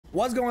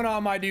What's going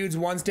on, my dudes?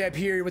 Onestep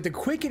here with a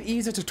quick and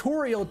easy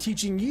tutorial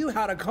teaching you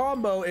how to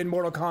combo in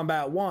Mortal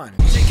Kombat 1.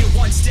 Take it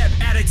one step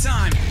at a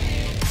time.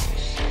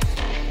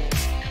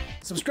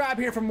 Subscribe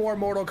here for more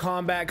Mortal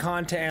Kombat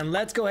content, and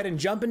let's go ahead and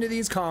jump into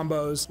these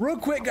combos. Real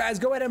quick, guys,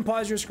 go ahead and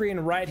pause your screen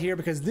right here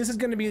because this is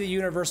going to be the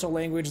universal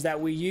language that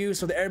we use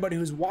so that everybody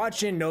who's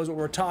watching knows what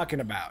we're talking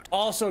about.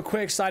 Also,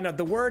 quick side note,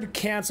 the word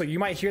cancel, you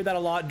might hear that a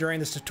lot during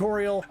this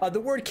tutorial. The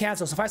word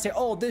cancel, so if I say,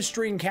 oh, this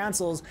string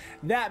cancels,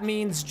 that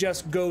means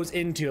just goes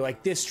into,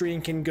 like this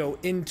string can go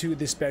into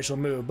this special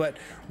move. But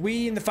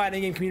we in the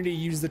fighting game community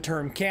use the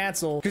term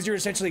cancel because you're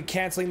essentially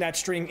canceling that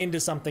string into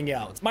something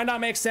else. Might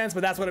not make sense, but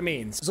that's what it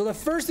means. So the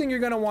first thing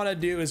you're going to want to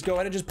do is go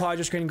ahead and just pause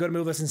your screen and go to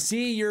move list and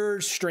see your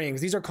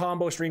strings. These are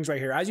combo strings right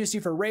here. As you see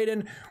for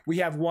Raiden, we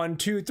have 1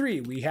 2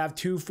 3, we have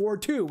 2 4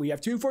 2, we have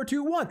 2 4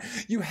 2 1.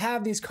 You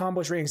have these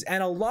combo strings,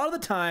 and a lot of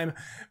the time,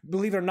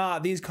 believe it or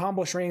not, these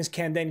combo strings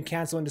can then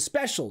cancel into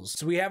specials.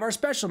 So we have our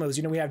special moves.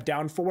 You know, we have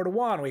down forward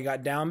 1, we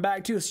got down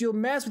back 2. So you'll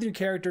mess with your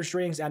character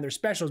strings and their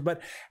specials,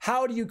 but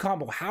how do you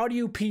combo? How do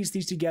you piece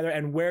these together,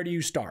 and where do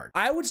you start?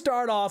 I would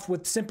start off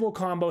with simple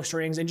combo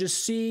strings and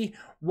just see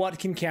what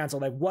can cancel,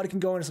 like what can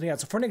go into something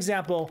else. So for an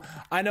example,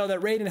 I know that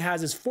Raiden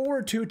has his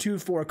forward 2 2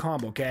 4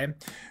 combo, okay?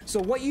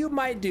 So what you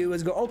might do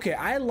is go, okay,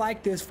 I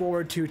like this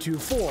forward 2 2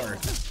 4.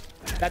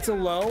 That's a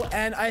low,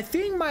 and I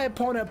think my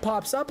opponent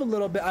pops up a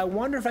little bit. I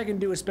wonder if I can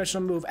do a special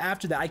move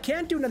after that. I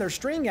can't do another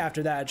string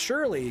after that,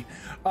 surely,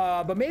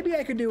 but maybe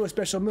I could do a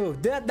special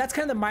move. That's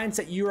kind of the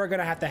mindset you are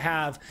gonna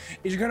have,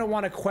 is you're gonna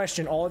want to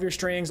question all of your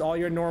strings, all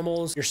your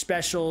normals, your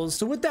specials.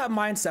 So with that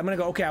mindset, I'm gonna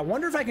go, okay, I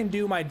wonder if I can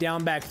do my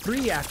down back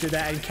 3 after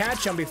that and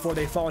catch them before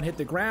they fall and hit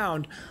the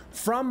ground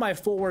from my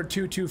forward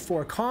 2 2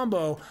 4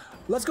 combo.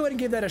 Let's go ahead and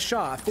give that a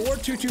shot.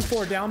 Forward 2 2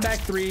 4, down back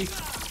 3.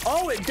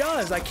 Oh, it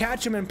does. I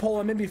catch them and pull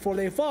them in before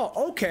they fall.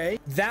 Okay,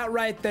 that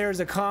right there is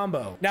a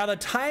combo. Now, the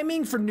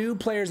timing for new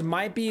players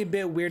might be a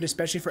bit weird,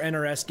 especially for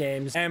NRS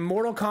games, and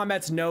Mortal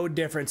Kombat's no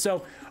different.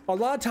 So a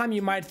lot of time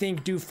you might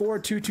think do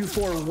forward 2 2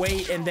 4,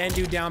 wait, and then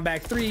do down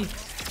back 3.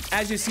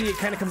 As you see, it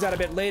kind of comes out a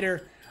bit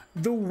later.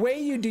 The way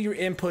you do your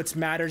inputs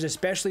matters,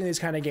 especially in these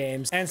kind of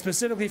games, and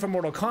specifically for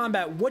Mortal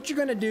Kombat. What you're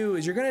gonna do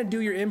is you're gonna do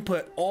your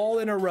input all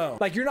in a row.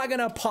 Like, you're not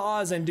gonna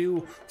pause and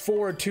do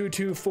forward 2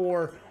 2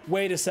 4,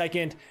 wait a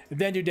second,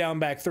 then do down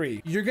back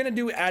 3. You're gonna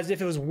do it as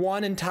if it was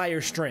one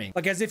entire string,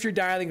 like as if you're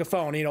dialing a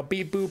phone, you know,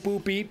 beep boop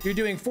boop beep. You're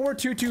doing forward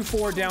 2 2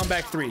 4, down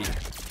back 3.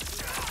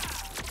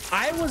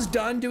 I was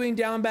done doing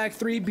down back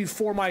 3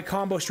 before my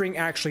combo string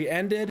actually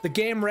ended. The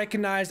game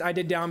recognized I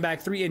did down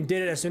back 3 and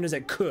did it as soon as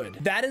it could.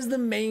 That is the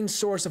main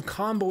source of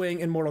comboing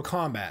in Mortal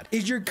Kombat,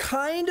 is you're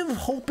kind of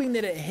hoping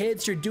that it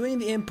hits. You're doing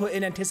the input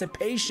in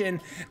anticipation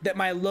that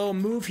my low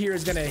move here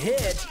is gonna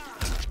hit,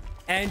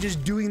 and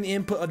just doing the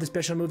input of the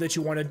special move that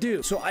you want to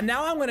do. So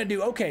now I'm going to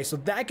do, okay, so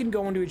that can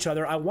go into each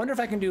other. I wonder if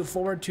I can do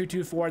forward 2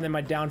 2 4 and then my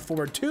down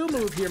forward 2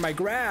 move here, my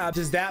grab.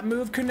 Does that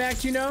move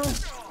connect, you know?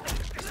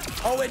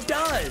 Oh, it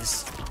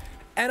does.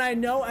 And I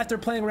know after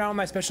playing around with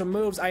my special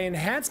moves, I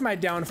enhance my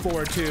down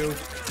forward 2,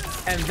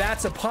 and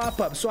that's a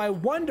pop-up. So I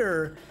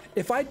wonder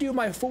if I do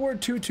my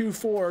forward 2 2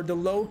 4, the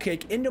low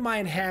kick, into my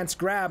enhanced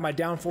grab, my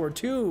down forward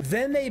 2,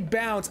 then they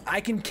bounce, I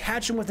can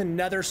catch them with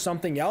another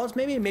something else,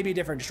 maybe a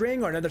different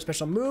string or another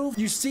special move.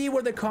 You see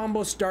where the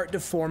combos start to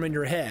form in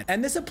your head.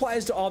 And this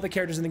applies to all the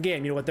characters in the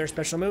game, you know, with their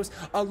special moves.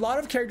 A lot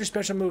of character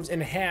special moves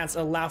enhance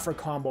allow for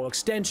combo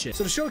extension.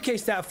 So to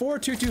showcase that,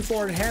 forward 2 2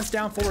 4, enhanced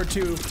down forward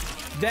 2,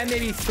 then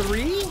maybe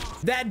 3.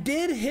 That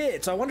did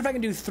hit. So I wonder if I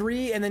can do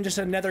 3 and then just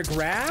another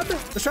grab.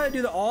 Let's try to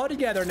do that all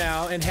together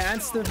now.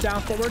 Enhance the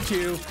down forward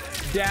 2,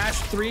 dash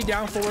 3,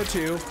 down forward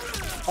 2.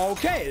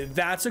 Okay,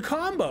 that's a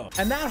combo.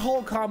 And that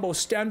whole combo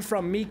stemmed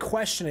from me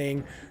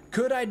questioning,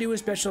 could I do a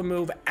special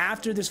move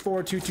after this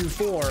forward 2 2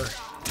 4?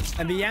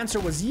 And the answer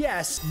was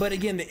yes, but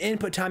again, the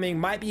input timing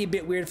might be a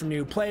bit weird for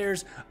new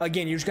players.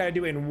 Again, you just gotta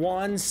do it in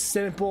one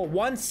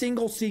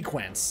single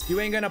sequence. You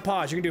ain't gonna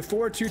pause. You're gonna do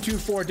forward 2 2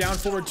 4, down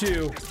forward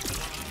 2.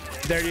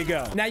 There you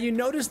go. Now you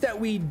notice that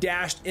we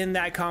dashed in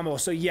that combo.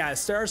 So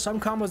yes, there are some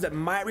combos that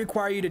might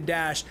require you to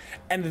dash,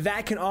 and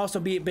that can also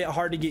be a bit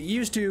hard to get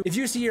used to. If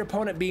you see your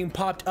opponent being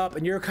popped up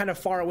and you're kind of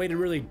far away to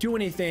really do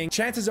anything,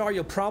 chances are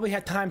you'll probably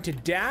have time to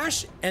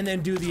dash and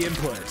then do the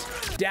input.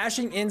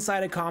 Dashing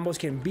inside of combos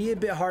can be a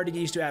bit hard to get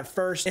used to at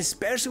first,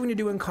 especially when you're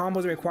doing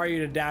combos that require you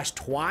to dash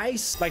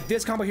twice. Like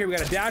this combo here, we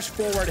gotta dash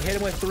forward, hit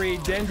him with 3,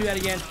 then do that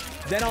again,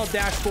 then I'll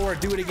dash forward,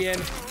 do it again.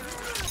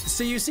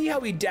 So you see how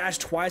we dash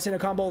twice in a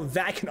combo?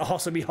 That can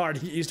also be hard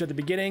to get used to at the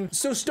beginning.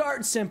 So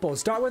start simple.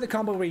 Start with a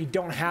combo where you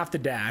don't have to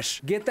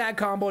dash. Get that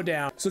combo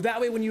down. So that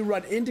way when you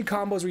run into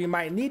combos where you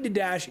might need to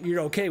dash,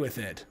 you're okay with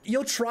it.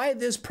 You'll try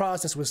this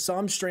process with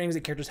some strings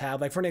that characters have.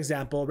 Like for an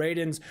example,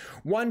 Raiden's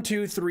 1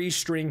 2 3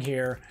 string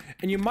here.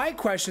 And you might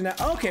question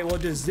that, okay, well,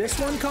 does this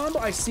one combo?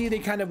 I see they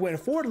kind of went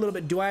forward a little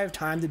bit. Do I have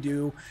time to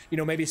do, you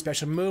know, maybe a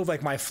special move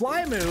like my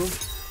fly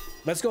move?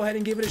 Let's go ahead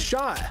and give it a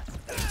shot.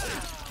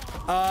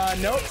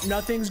 Nope,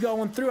 nothing's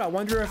going through. I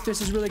wonder if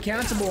this is really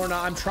cancelable or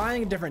not. I'm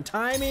trying different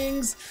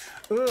timings.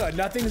 Ugh,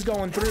 nothing's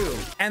going through.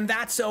 And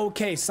that's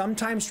okay.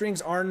 Sometimes strings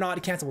are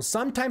not cancelable.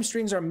 Sometimes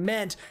strings are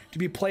meant to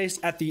be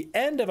placed at the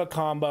end of a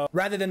combo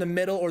rather than the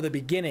middle or the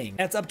beginning.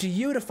 And it's up to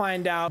you to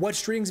find out what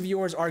strings of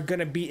yours are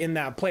gonna be in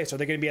that place. Are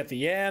they gonna be at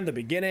the end, the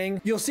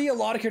beginning? You'll see a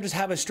lot of characters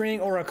have a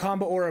string or a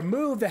combo or a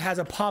move that has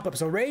a pop-up.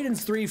 So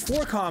Raiden's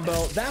 3-4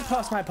 combo, that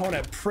pops my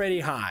opponent pretty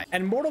high.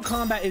 And Mortal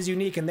Kombat is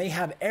unique and they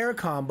have air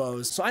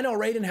combos. So I know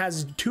Raiden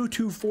has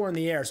 2-2-4 in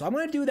the air. So I'm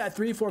gonna do that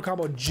 3-4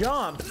 combo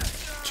jump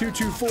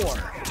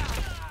 2-2-4.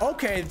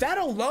 Okay, that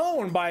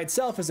alone by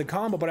itself is a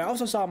combo, but I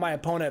also saw my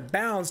opponent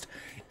bounced.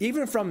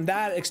 Even from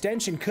that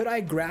extension, could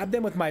I grab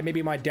them with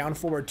maybe my down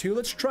forward 2?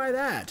 Let's try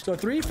that. So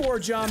 3-4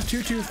 jump,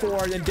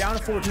 2-2-4, then down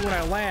forward 2 when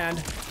I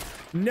land.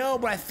 No,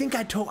 but I think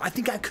I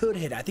could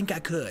hit it. I think I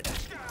could.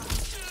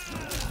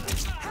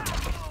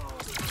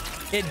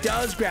 It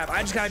does grab.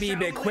 I just gotta be a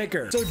bit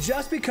quicker. So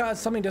just because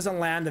something doesn't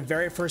land the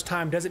very first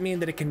time doesn't mean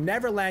that it can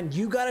never land.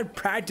 You gotta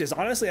practice.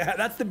 Honestly,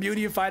 that's the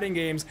beauty of fighting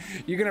games.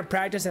 You're gonna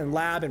practice and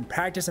lab and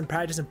practice and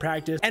practice and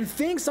practice and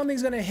think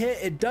something's gonna hit.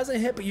 It doesn't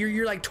hit, but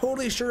you're like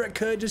totally sure it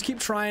could. Just keep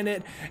trying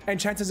it and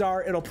chances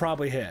are it'll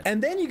probably hit.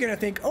 And then you're gonna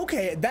think,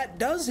 okay, that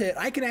does hit.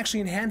 I can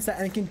actually enhance that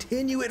and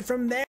continue it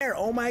from there.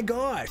 Oh my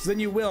gosh. So then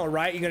you will,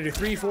 right? You're gonna do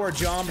 3-4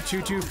 jump,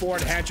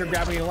 2-2-4, enhance your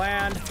grab when you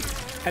land.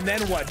 And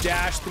then what?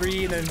 Dash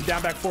 3, and then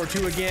down back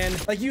 4-2 again.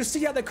 Like you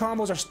see how the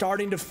combos are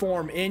starting to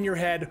form in your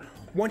head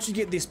once you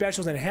get the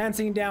specials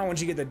enhancing down,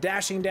 once you get the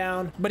dashing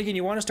down. But again,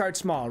 you want to start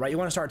small, right? You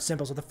want to start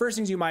simple. So the first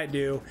things you might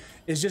do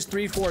is just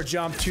 3-4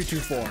 jump,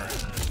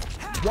 2-2-4.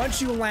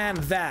 Once you land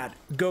that,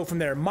 go from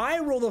there. My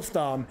rule of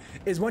thumb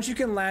is once you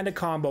can land a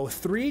combo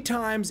 3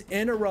 times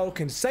in a row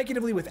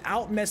consecutively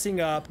without messing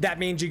up, that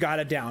means you got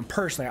it down.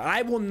 Personally,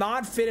 I will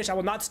not finish, I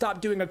will not stop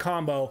doing a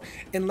combo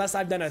unless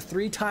I've done it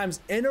 3 times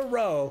in a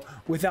row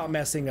without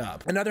messing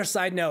up. Another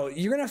side note,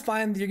 you're gonna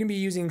find that you're gonna be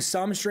using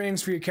some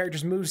strings for your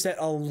character's moveset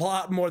a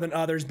lot more than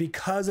others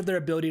because of their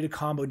ability to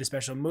combo into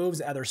special moves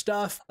and other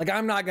stuff. Like,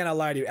 I'm not gonna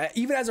lie to you,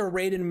 even as a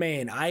Raiden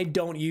main, I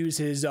don't use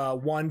his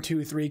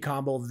 1-2-3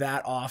 combo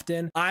that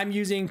often. I'm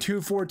using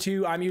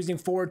 2-4-2, I'm using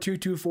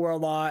 4-2-2-4 a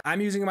lot. I'm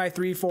using my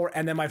 3-4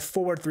 and then my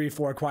forward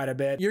 3-4 quite a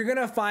bit. You're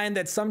gonna find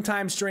that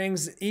sometimes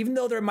strings, even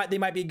though they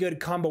might be a good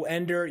combo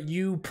ender,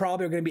 you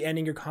probably are gonna be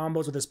ending your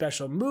combos with a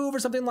special move or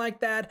something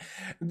like that.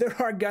 There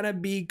are gonna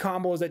be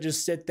combos that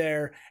just sit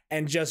there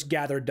and just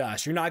gather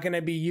dust. You're not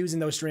gonna be using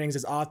those strings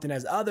as often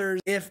as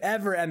others, if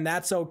ever, and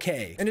that's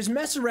okay. And just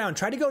mess around,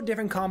 try to go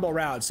different combo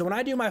routes. So when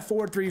I do my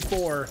forward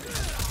 3-4,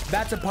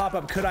 that's a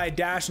pop-up. Could I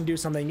dash and do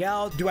something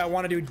else? Do I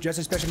want to do just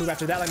a special move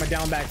after that, like my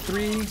down back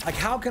 3? Like,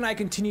 how can I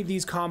continue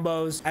these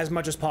combos as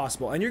much as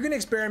possible? And you're going to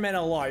experiment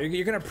a lot.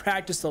 You're going to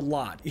practice a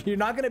lot. You're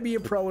not going to be a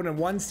pro in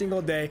one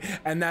single day,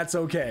 and that's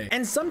okay.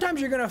 And sometimes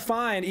you're going to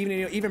find,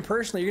 even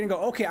personally, you're going to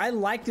go, okay, I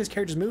like this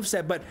character's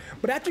moveset, but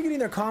after getting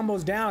their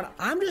combos down,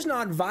 I'm just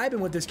not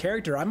vibing with this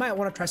character. I might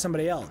want to try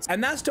somebody else.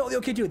 And that's totally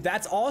okay too.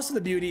 That's also the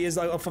beauty is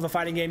of a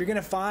fighting game. You're going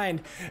to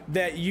find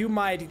that you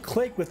might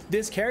click with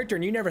this character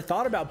and you never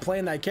thought about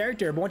playing that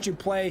character, but once you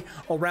play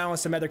around with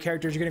some other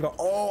characters, you're gonna go,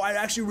 oh, I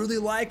actually really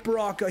like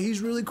Baraka.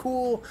 He's really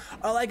cool.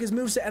 I like his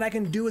moveset and I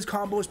can do his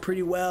combos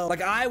pretty well.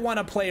 Like, I want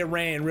to play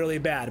Rain really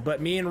bad, but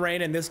me and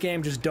Rain in this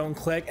game just don't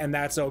click, and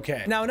that's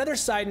okay. Now, another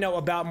side note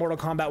about Mortal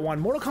Kombat 1.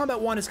 Mortal Kombat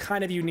 1 is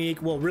kind of unique,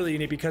 well, really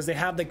unique, because they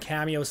have the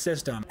cameo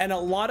system, and a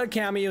lot of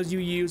cameos you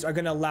use are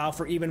gonna allow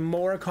for even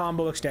more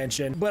combo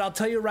extension. But I'll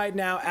tell you right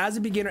now, as a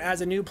beginner,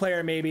 as a new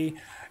player maybe,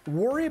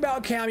 worry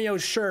about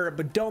cameos, sure,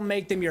 but don't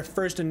make them your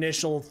first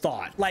initial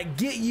thought. Like,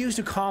 get used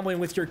to comboing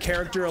with your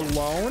character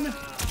alone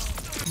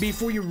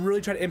before you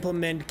really try to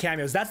implement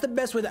cameos. That's the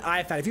best way that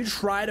I found. If you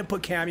try to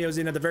put cameos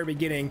in at the very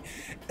beginning,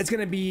 it's going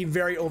to be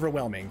very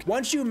overwhelming.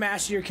 Once you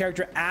master your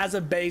character as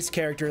a base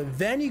character,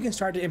 then you can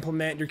start to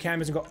implement your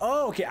cameos and go,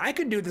 oh, okay, I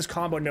could do this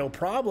combo no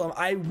problem.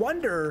 I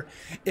wonder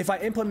if I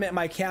implement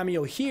my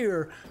cameo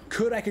here,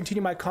 could I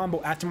continue my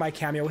combo after my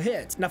cameo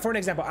hits? Now, for an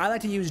example, I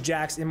like to use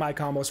Jax in my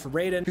combos for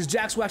Raiden, because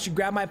Jax will actually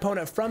grab my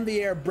opponent from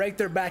the air, break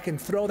their back,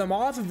 and throw them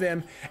off of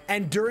him,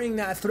 and during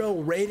that throw,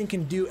 Raiden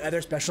can do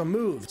other special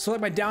moves. So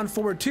like my down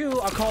forward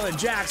 2, I'll call in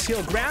Jax,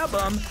 he'll grab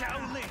him.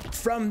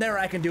 From there,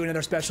 I can do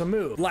another special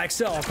move. Like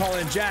so, I'll call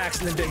in Jax,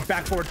 and then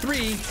back forward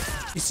 3.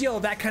 You see how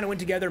that kind of went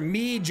together?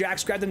 Me,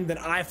 Jax grabbed him, then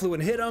I flew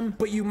and hit him,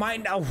 but you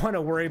might not want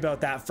to worry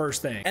about that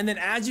first thing. And then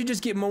as you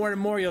just get more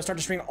and more, you'll start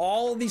to string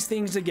all of these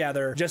things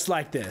together, just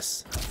like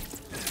this.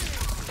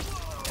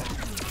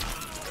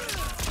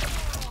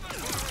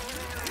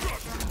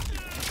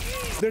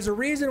 There's a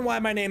reason why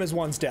my name is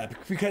Onestep,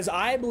 because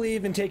I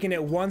believe in taking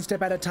it one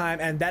step at a time,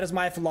 and that is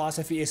my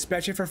philosophy,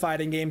 especially for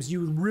fighting games.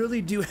 You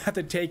really do have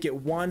to take it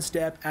one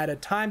step at a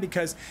time,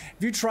 because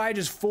if you try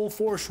just full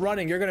force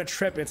running, you're gonna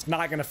trip. It's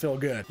not gonna feel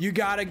good. You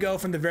gotta go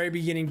from the very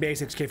beginning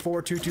basics. Okay,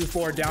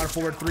 4-2-2-4, down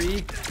forward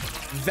 3.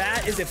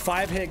 That is a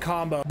 5-hit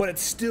combo, but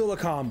it's still a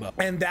combo.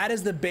 And that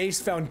is the base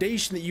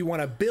foundation that you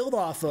wanna build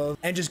off of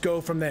and just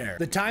go from there.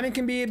 The timing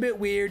can be a bit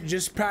weird.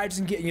 Just practice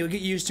and you'll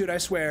get used to it, I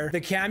swear.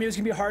 The cameos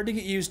can be hard to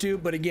get used to,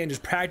 but but again,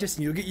 just practice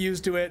and you'll get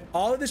used to it.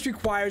 All of this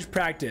requires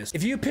practice.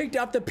 If you picked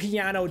up the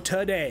piano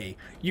today,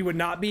 you would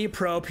not be a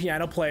pro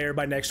piano player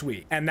by next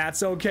week, and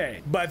that's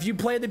okay. But if you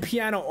play the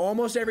piano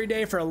almost every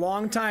day for a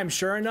long time,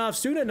 sure enough,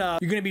 soon enough,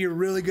 you're gonna be a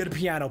really good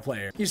piano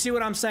player. You see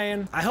what I'm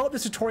saying? I hope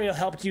this tutorial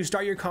helped you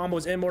start your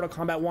combos in Mortal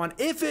Kombat 1.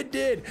 If it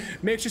did,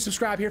 make sure to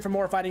subscribe here for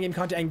more fighting game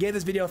content and give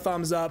this video a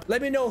thumbs up.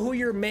 Let me know who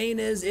your main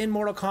is in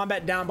Mortal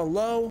Kombat down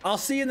below. I'll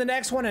see you in the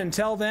next one, and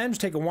until then, just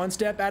take it one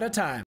step at a time.